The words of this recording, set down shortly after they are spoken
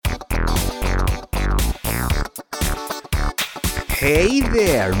Hey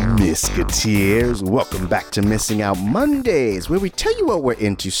there, Misketeers. Welcome back to Missing Out Mondays, where we tell you what we're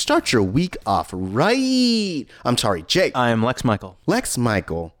into. Start your week off right. I'm sorry, Jake. I'm Lex Michael. Lex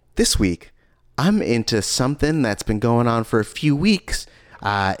Michael. This week, I'm into something that's been going on for a few weeks.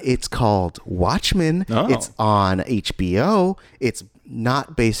 It's called Watchmen. Oh. It's on HBO. It's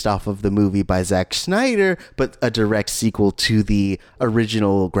not based off of the movie by Zack Snyder, but a direct sequel to the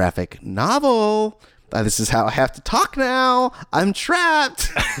original graphic novel. This is how I have to talk now. I'm trapped.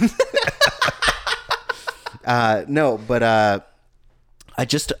 I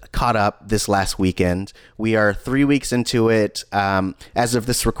just caught up this last weekend. We are 3 weeks into it. As of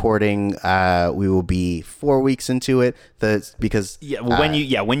this recording, we will be 4 weeks into it. When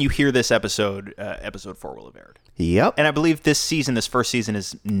you hear this episode, episode 4 will have aired. Yep. And I believe this first season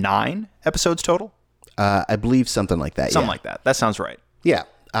is 9 episodes total. I believe something like that. Something like that. That sounds right. Yeah.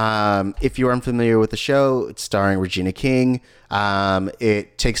 If you're unfamiliar with the show, it's starring Regina King.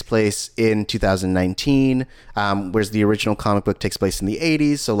 It takes place in 2019, whereas the original comic book takes place in the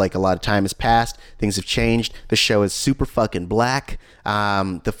 80s. So like a lot of time has passed. Things have changed. The show is super fucking black.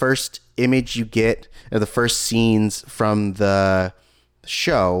 The first image you get, or the first scenes from the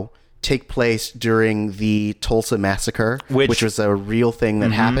show, take place during the Tulsa Massacre, which was a real thing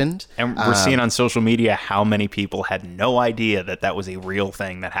that happened. And we're seeing on social media how many people had no idea that was a real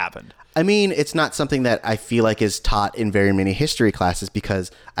thing that happened. I mean, it's not something that I feel like is taught in very many history classes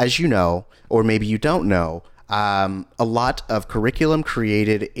because, as you know, or maybe you don't know, a lot of curriculum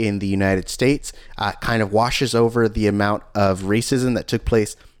created in the United States kind of washes over the amount of racism that took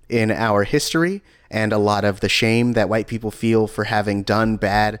place in our history and a lot of the shame that white people feel for having done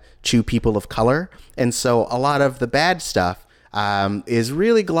bad to people of color. And so a lot of the bad stuff is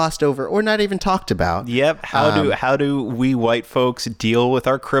really glossed over or not even talked about. Yep. How do we white folks deal with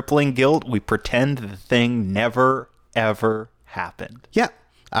our crippling guilt? We pretend the thing never, ever happened. Yeah.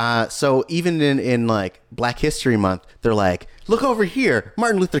 So even in like Black History Month, they're like, look over here,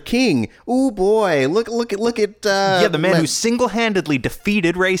 Martin Luther King. Ooh boy, look at the man who single-handedly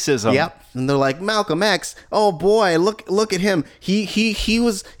defeated racism. Yep. And they're like, Malcolm X. Oh boy, look at him. He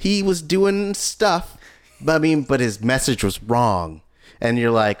was doing stuff, but his message was wrong. And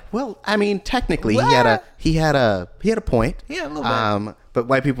you're like, well, I mean, technically he had a point. Yeah, a little bit. But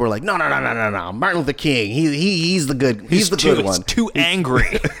white people were like, no. Martin Luther King, he's the good. He's the good one. He's too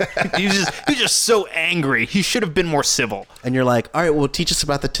angry. He's just so angry. He should have been more civil. And you're like, all right, well, teach us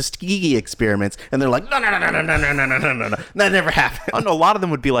about the Tuskegee experiments. And they're like, no. That never happened. I know, a lot of them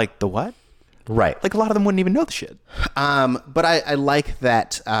would be like, the what? Right. Like a lot of them wouldn't even know the shit. But I like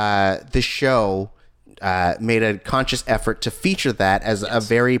that this show made a conscious effort to feature that as a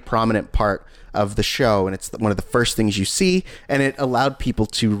very prominent part of the show, and it's one of the first things you see, and it allowed people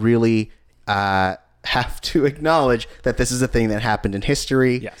to really have to acknowledge that this is a thing that happened in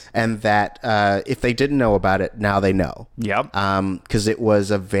history, and that if they didn't know about it, now they know. Yep. Because it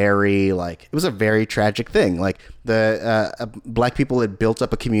was a very tragic thing. Like the black people had built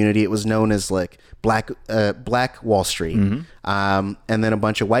up a community. It was known as like Black Wall Street. And then a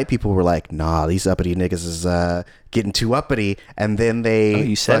bunch of white people were like, nah, these uppity niggas is getting too uppity. And then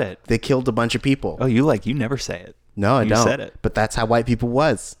they they killed a bunch of people. Oh, you never say it. No, I don't. You said it. But that's how white people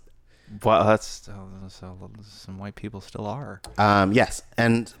was. Well, that's so some white people still are. Yes.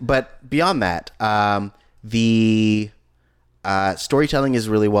 But beyond that, the storytelling is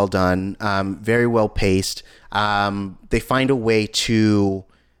really well done, very well paced. They find a way to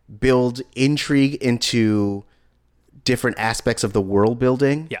build intrigue into different aspects of the world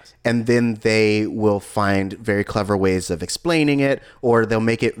building. Yes. And then they will find very clever ways of explaining it, or they'll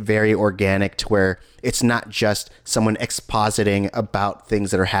make it very organic to where it's not just someone expositing about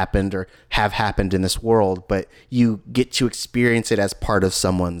things that are happened or have happened in this world, but you get to experience it as part of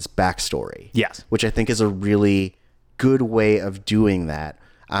someone's backstory. Yes. Which I think is a really good way of doing that.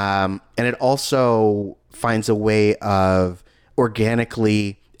 And it also finds a way of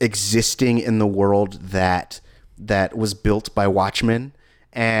organically existing in the world that was built by Watchmen,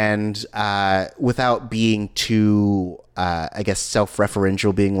 and without being too, I guess,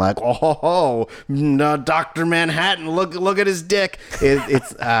 self-referential, being like, oh, no, Dr. Manhattan, look at his dick.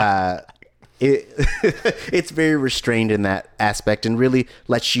 It's very restrained in that aspect and really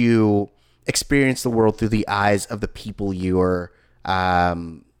lets you experience the world through the eyes of the people you're,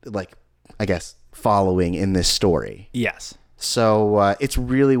 following in this story. Yes. So it's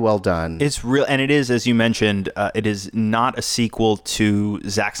really well done. It's real, and it is, as you mentioned, it is not a sequel to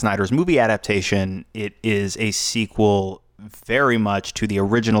Zack Snyder's movie adaptation. It is a sequel very much to the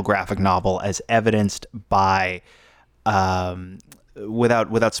original graphic novel, as evidenced by,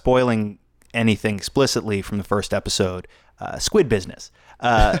 without spoiling anything explicitly from the first episode, squid business.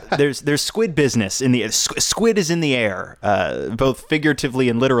 There's squid business in the squid is in the air, both figuratively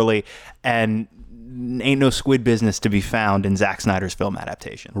and literally, and ain't no squid business to be found in Zack Snyder's film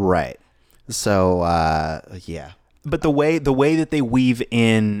adaptation. Right. So yeah. But the way that they weave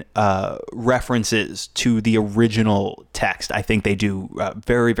in references to the original text, I think they do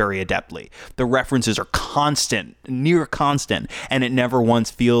very, very adeptly. The references are constant, near constant, and it never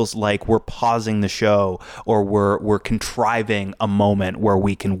once feels like we're pausing the show or we're contriving a moment where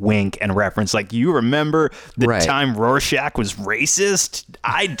we can wink and reference. Like, you remember the time Rorschach was racist?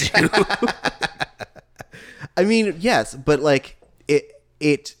 I do. I mean, yes, but like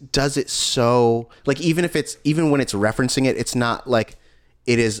it does it so, like, even when it's referencing it, it's not like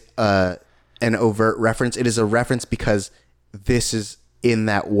it is an overt reference. It is a reference because this is in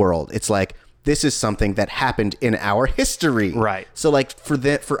that world. It's like, this is something that happened in our history. Right. So like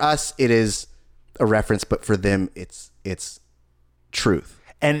for us, it is a reference, but for them, it's truth.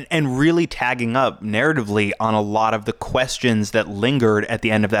 And really tagging up narratively on a lot of the questions that lingered at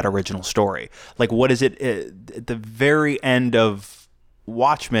the end of that original story. Like, what is it at the very end of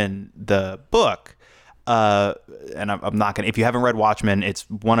Watchmen, the book, and I'm not gonna, if you haven't read Watchmen, it's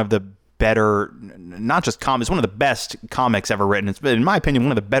one of the better, not just comics, one of the best comics ever written. It's been, in my opinion,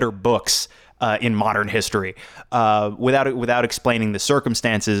 one of the better books in modern history. Without explaining the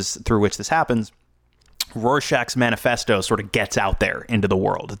circumstances through which this happens, Rorschach's manifesto sort of gets out there into the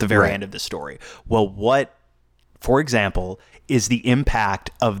world at the very end of the story. Well, what, for example, is the impact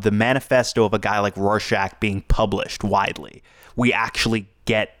of the manifesto of a guy like Rorschach being published widely? We actually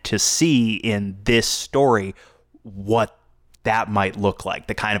get to see in this story what that might look like,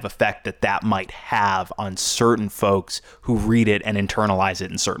 the kind of effect that might have on certain folks who read it and internalize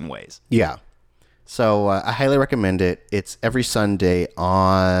it in certain ways. Yeah. So I highly recommend it. It's every Sunday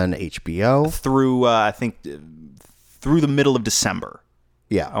on HBO. Through, I think, through the middle of December.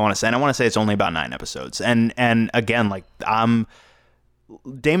 Yeah. I want to say it's only about 9 episodes. And again, like, Damon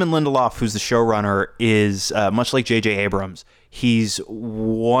Lindelof, who's the showrunner, is much like J.J. Abrams. He's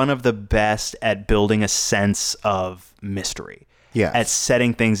one of the best at building a sense of mystery. Yeah, at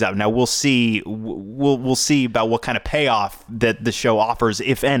setting things up. Now we'll see. We'll see about what kind of payoff that the show offers,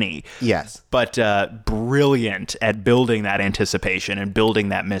 if any. Yes, but brilliant at building that anticipation and building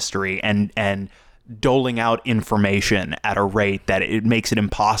that mystery and doling out information at a rate that it makes it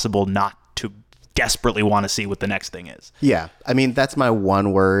impossible not to desperately want to see what the next thing is. Yeah, I mean, that's my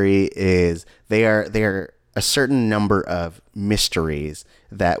one worry, is they are a certain number of mysteries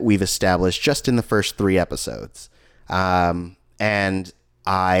that we've established just in the first 3 episodes. And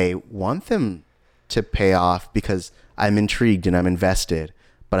I want them to pay off because I'm intrigued and I'm invested,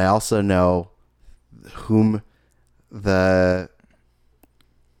 but I also know whom the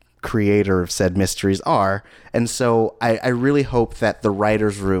creator of said mysteries are. And so I really hope that the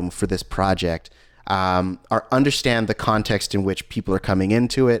writer's room for this project understand the context in which people are coming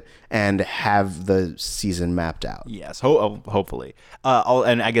into it and have the season mapped out. Yes, hopefully.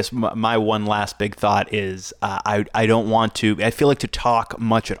 And I guess my one last big thought is I don't want to, I feel like to talk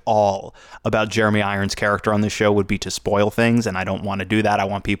much at all about Jeremy Irons' character on this show would be to spoil things, and I don't want to do that. I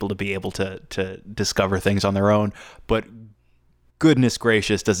want people to be able to discover things on their own. But goodness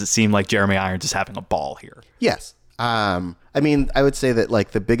gracious, does it seem like Jeremy Irons is having a ball here. Yes. I mean, I would say that,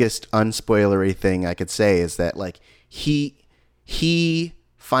 like, the biggest unspoilery thing I could say is that, like, he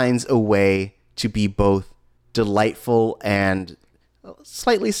finds a way to be both delightful and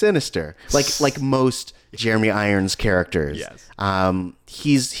slightly sinister, like most Jeremy Irons characters. Yes.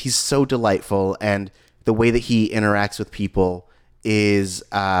 He's so delightful, and the way that he interacts with people is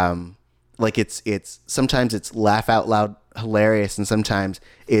like it's sometimes it's laugh out loud hilarious, and sometimes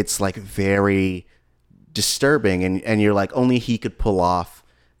it's like very disturbing, and you're like, only he could pull off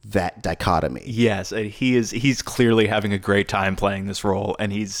that dichotomy. Yes, and he's clearly having a great time playing this role,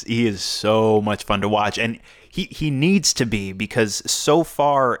 and he is so much fun to watch, and he needs to be, because so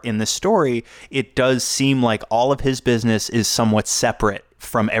far in the story it does seem like all of his business is somewhat separate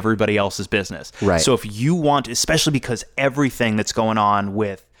from everybody else's business. Right. So if you want, especially because everything that's going on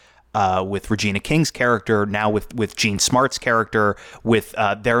with Regina King's character, now with Jean Smart's character, with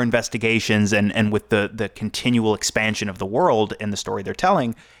their investigations, and with the continual expansion of the world and the story they're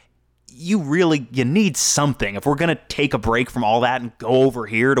telling, you need something. If we're going to take a break from all that and go over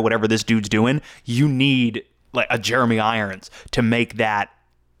here to whatever this dude's doing, you need like a Jeremy Irons to make that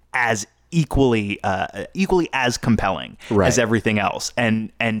as equally as compelling as everything else.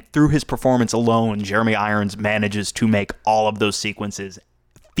 And through his performance alone, Jeremy Irons manages to make all of those sequences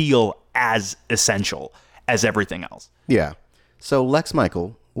feel as essential as everything else. Yeah. So, Lex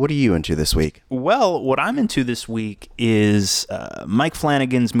Michael, What are you into this week? Well, what I'm into this week is Mike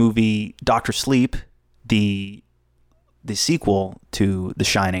Flanagan's movie Dr. Sleep, the sequel to The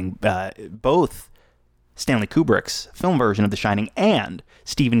Shining. Both Stanley Kubrick's film version of The Shining and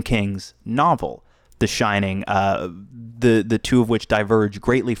Stephen King's novel, The Shining, the two of which diverge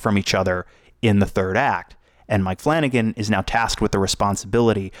greatly from each other in the third act. And Mike Flanagan is now tasked with the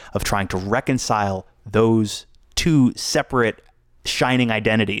responsibility of trying to reconcile those two separate Shining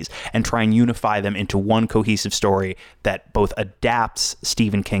identities and try and unify them into one cohesive story that both adapts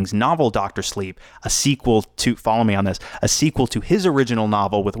Stephen King's novel Dr. Sleep, a sequel to, follow me on this, a sequel to his original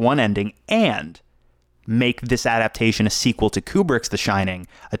novel with one ending, and make this adaptation a sequel to Kubrick's The Shining,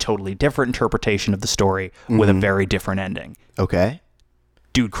 a totally different interpretation of the story with a very different ending. Okay.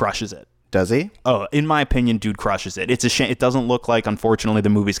 Dude crushes it. Does he? Oh, in my opinion, dude crushes it. It's a shame. It doesn't look like, unfortunately, the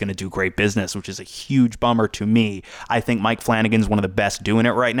movie's going to do great business, which is a huge bummer to me. I think Mike Flanagan's one of the best doing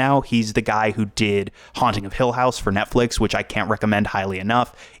it right now. He's the guy who did Haunting of Hill House for Netflix, which I can't recommend highly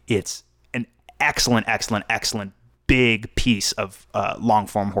enough. It's an excellent big piece of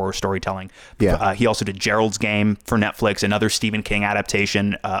long-form horror storytelling. Yeah. He also did Gerald's Game for Netflix, another Stephen King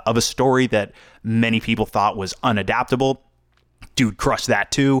adaptation of a story that many people thought was unadaptable. Dude crushed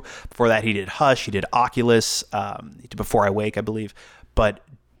that too. Before that, he did Hush. He did Oculus. He did Before I Wake, I believe. But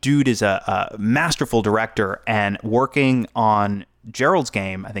dude is a masterful director, and working on Gerald's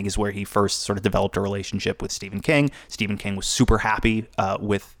Game, I think, is where he first sort of developed a relationship with Stephen King. Stephen King was super happy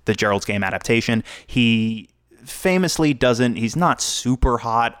with the Gerald's Game adaptation. He famously he's not super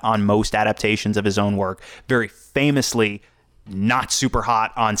hot on most adaptations of his own work. Very famously not super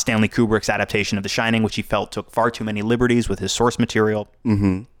hot on Stanley Kubrick's adaptation of The Shining, which he felt took far too many liberties with his source material.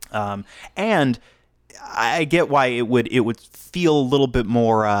 Mm-hmm. And I get why it would feel a little bit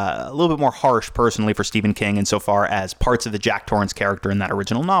more harsh personally for Stephen King, insofar as parts of the Jack Torrance character in that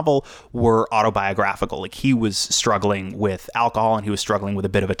original novel were autobiographical. Like, he was struggling with alcohol, and he was struggling with a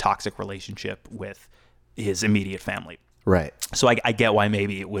bit of a toxic relationship with his immediate family. Right. So I get why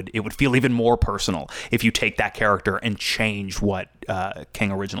maybe it would feel even more personal if you take that character and change what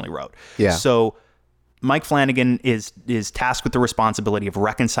King originally wrote. Yeah. So Mike Flanagan is tasked with the responsibility of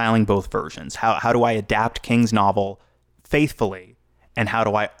reconciling both versions. How do I adapt King's novel faithfully, and how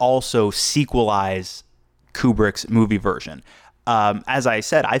do I also sequelize Kubrick's movie version? As I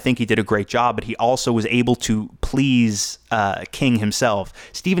said, I think he did a great job, but he also was able to please King himself.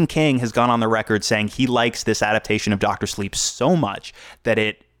 Stephen King has gone on the record saying he likes this adaptation of Dr. Sleep so much that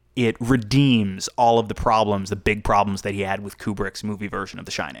it redeems all of the big problems that he had with Kubrick's movie version of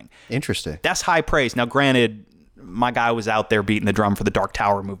The Shining. Interesting. That's high praise. Now, granted, my guy was out there beating the drum for the Dark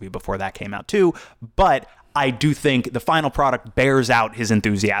Tower movie before that came out too, but I do think the final product bears out his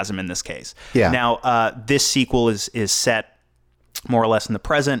enthusiasm in this case. Yeah. Now, this sequel is set more or less in the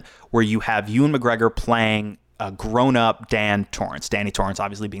present, where you have Ewan McGregor playing a grown-up Danny Torrance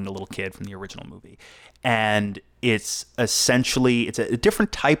obviously being the little kid from the original movie. And it's essentially, it's a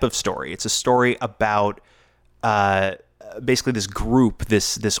different type of story. It's a story about basically this group,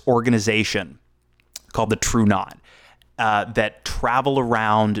 this organization called the True Knot, that travel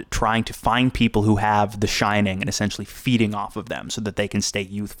around trying to find people who have The Shining and essentially feeding off of them so that they can stay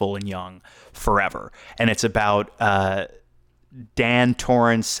youthful and young forever. And it's about Dan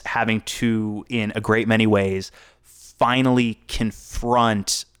Torrance having to, in a great many ways, finally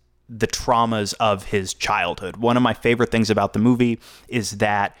confront the traumas of his childhood. One of my favorite things about the movie is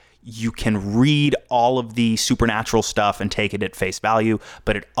that you can read all of the supernatural stuff and take it at face value,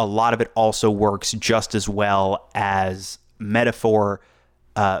 but a lot of it also works just as well as metaphor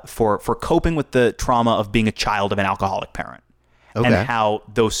for coping with the trauma of being a child of an alcoholic parent. Okay. And how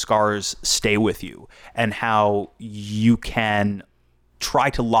those scars stay with you, and how you can try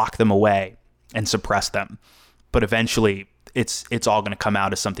to lock them away and suppress them, but eventually it's all going to come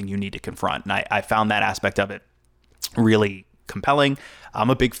out as something you need to confront. And I found that aspect of it really compelling. I'm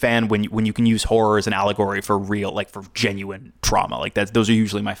a big fan when you can use horror as an allegory for real, like for genuine trauma. Like those are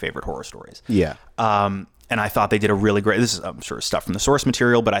usually my favorite horror stories. Yeah. And I thought they did a really great. This is, I'm sure, stuff from the source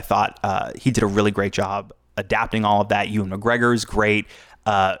material, but I thought he did a really great job adapting all of that. Ewan McGregor is great.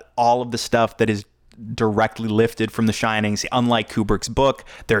 All of the stuff that is directly lifted from The Shining. See, unlike Kubrick's book,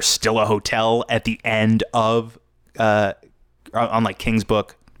 there's still a hotel at the end of, unlike King's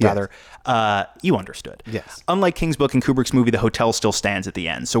book, rather. Yes. You understood. Yes. Unlike King's book and Kubrick's movie, the hotel still stands at the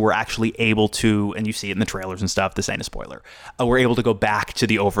end. So we're actually able to, and you see it in the trailers and stuff, this ain't a spoiler, we're able to go back to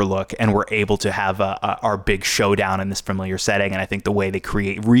the Overlook, and we're able to have our big showdown in this familiar setting. And I think the way they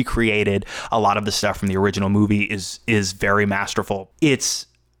recreated a lot of the stuff from the original movie is very masterful. It's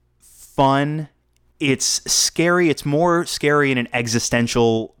fun. it's scary. It's more scary in an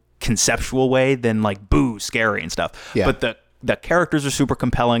existential, conceptual way than like boo scary and stuff. Yeah. But the characters are super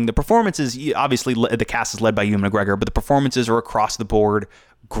compelling. The performances, obviously, the cast is led by Ewan McGregor, but the performances are across the board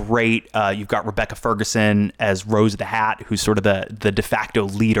great. You've got Rebecca Ferguson as Rose the Hat, who's sort of the de facto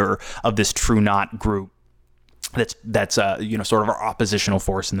leader of this True Knot group. That's sort of our oppositional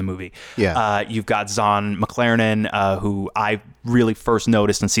force in the movie. Yeah. You've got Zahn McClarnon, who I really first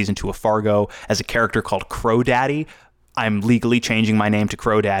noticed in season 2 of Fargo as a character called Crow Daddy. I'm legally changing my name to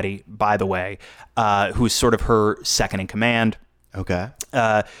Crow Daddy, by the way, who's sort of her second in command. Okay.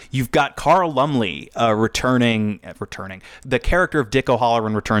 You've got Carl Lumley returning. The character of Dick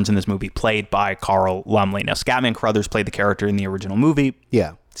O'Halloran returns in this movie, played by Carl Lumley. Now, Scatman Crothers played the character in the original movie.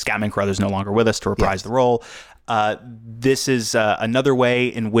 Yeah. Scatman Crothers no longer with us to reprise the role. This is another way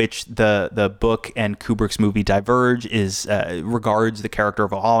in which the book and Kubrick's movie diverge, is regards the character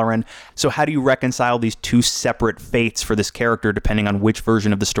of O'Halloran. So how do you reconcile these two separate fates for this character, depending on which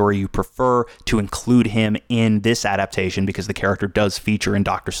version of the story you prefer to include him in this adaptation? Because the character does feature in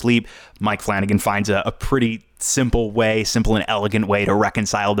Dr. Sleep. Mike Flanagan finds a pretty simple and elegant way to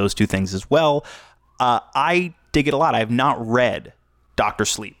reconcile those two things as well. I dig it a lot. I have not read Dr.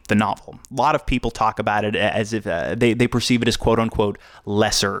 Sleep, the novel. A lot of people talk about it as if they perceive it as quote-unquote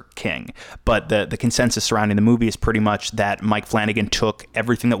lesser King. But the consensus surrounding the movie is pretty much that Mike Flanagan took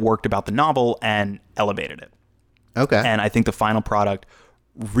everything that worked about the novel and elevated it. Okay. And I think the final product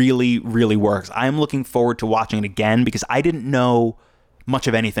really, really works. I'm looking forward to watching it again because I didn't know much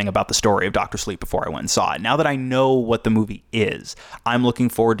of anything about the story of Dr. Sleep before I went and saw it. Now that I know what the movie is, I'm looking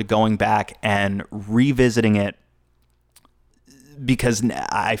forward to going back and revisiting it, because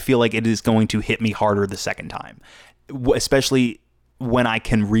I feel like it is going to hit me harder the second time, especially when I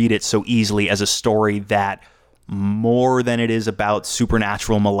can read it so easily as a story that, more than it is about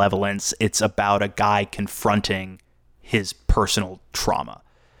supernatural malevolence, it's about a guy confronting his personal trauma.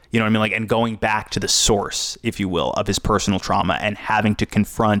 You know what I mean? Like, and going back to the source, if you will, of his personal trauma and having to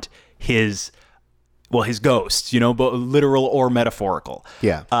confront his ghosts, both literal or metaphorical.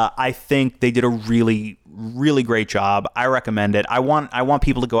 Yeah. I think they did a really, really great job. I recommend it. I want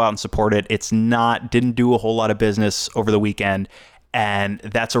people to go out and support it. Didn't do a whole lot of business over the weekend, and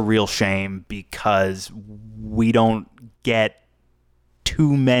that's a real shame because we don't get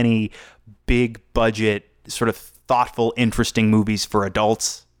too many big budget, sort of thoughtful, interesting movies for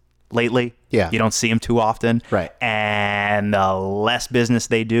adults lately. Yeah. You don't see them too often. Right. And the less business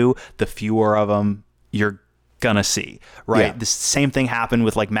they do, the fewer of them you're gonna see, right? Yeah. The same thing happened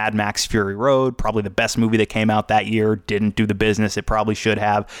with like Mad Max Fury Road, probably the best movie that came out that year, didn't do the business it probably should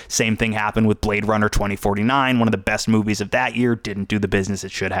have. Same thing happened with Blade Runner 2049, one of the best movies of that year, didn't do the business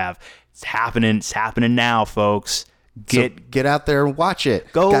it should have. It's happening now, folks. Get out there and watch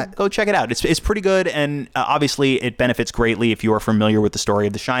it. Go check it out. It's pretty good, and obviously it benefits greatly if you are familiar with the story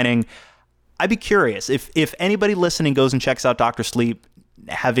of The Shining. I'd be curious if anybody listening goes and checks out Dr. Sleep,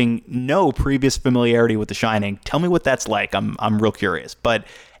 having no previous familiarity with The Shining. Tell me what that's like. I'm real curious. But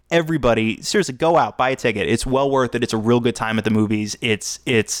everybody, seriously, go out, buy a ticket. It's well worth it. It's a real good time at the movies. It's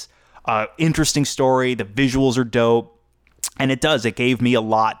an interesting story. The visuals are dope, and it gave me a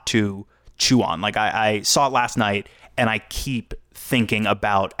lot to chew on. Like I saw it last night, and I keep thinking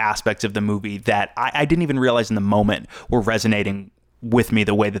about aspects of the movie that I didn't even realize in the moment were resonating with me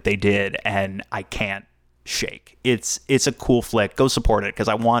the way that they did, and I can't shake. It's a cool flick. Go support it because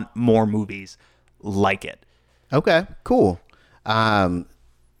I want more movies like it. Okay, cool.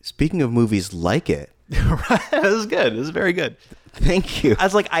 Speaking of movies like it, Right, this is good. This is very good. Thank you. I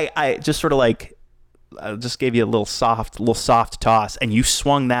was like, I just sort of like, I just gave you a little soft toss, and you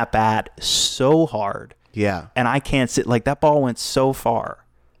swung that bat so hard. Yeah. And I can't sit, like, that ball went so far.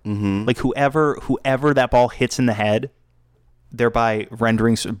 Mm-hmm. Like whoever that ball hits in the head, thereby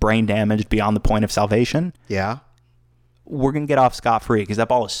rendering brain damage beyond the point of salvation. Yeah. We're going to get off scot-free because that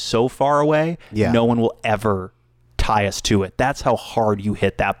ball is so far away. Yeah. No one will ever tie us to it. That's how hard you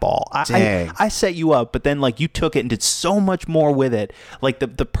hit that ball. Dang. I set you up, but then like you took it and did so much more with it. Like the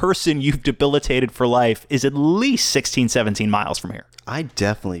person you've debilitated for life is at least 16, 17 miles from here. I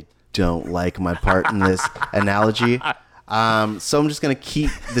definitely don't like my part in this analogy. So I'm just going to keep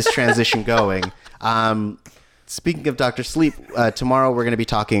this transition going. Speaking of Dr. Sleep, tomorrow we're going to be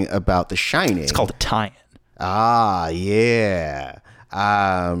talking about The Shining. It's called a tie-in. Ah, yeah.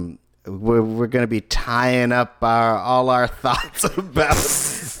 We're going to be tying up all our thoughts about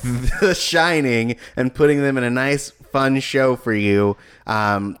The Shining and putting them in a nice, fun show for you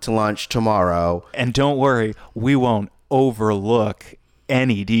to launch tomorrow. And don't worry, we won't overlook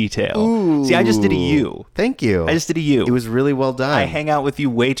any detail. Ooh. See, I just did a you. Thank you. I just did a you. It was really well done. I hang out with you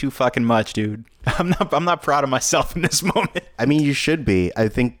way too fucking much, dude. I'm not proud of myself in this moment. I mean, you should be. I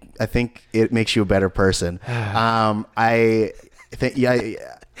think it makes you a better person. I think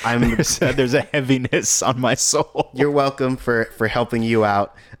There's a heaviness on my soul. You're welcome for helping you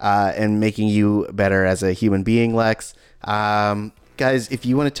out and making you better as a human being, Lex. Guys, if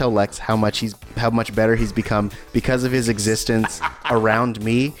you want to tell Lex how much better he's become because of his existence around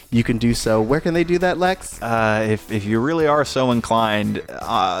me, you can do so. Where can they do that, Lex? If you really are so inclined,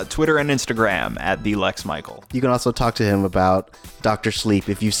 Twitter and Instagram at the Lex Michael. You can also talk to him about Dr. Sleep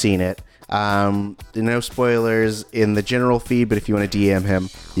if you've seen it. No spoilers in the general feed, but if you want to DM him,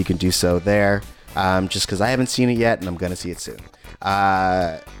 you can do so there. Just because I haven't seen it yet, and I'm going to see it soon.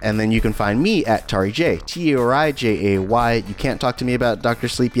 And then you can find me at TariJ, TariJay. You can't talk to me about Dr.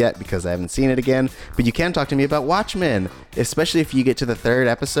 Sleep yet because I haven't seen it again, but you can talk to me about Watchmen, especially if you get to the 3rd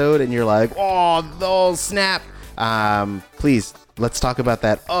episode and you're like, oh snap. Please, let's talk about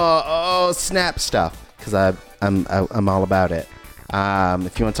that snap stuff, because I'm all about it.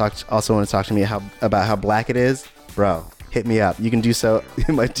 If you want to talk to me about how black it is, bro, hit me up. You can do so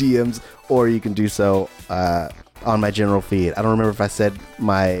in my DMs, or you can do so on my general feed. I don't remember if I said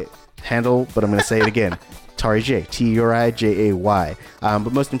my handle, but I'm going to say it again. TariJ, TuriJay.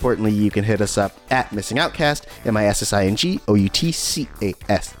 But most importantly, you can hit us up at Missing Outcast,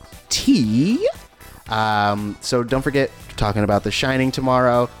 MissingOutcast. So don't forget, we're talking about The Shining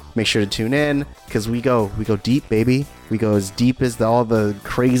tomorrow. Make sure to tune in, because we go deep, baby. We go as deep as all the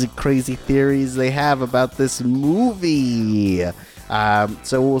crazy theories they have about this movie.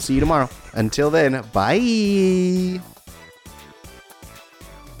 So we'll see you tomorrow. Until then, bye.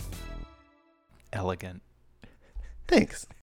 Elegant. Thanks.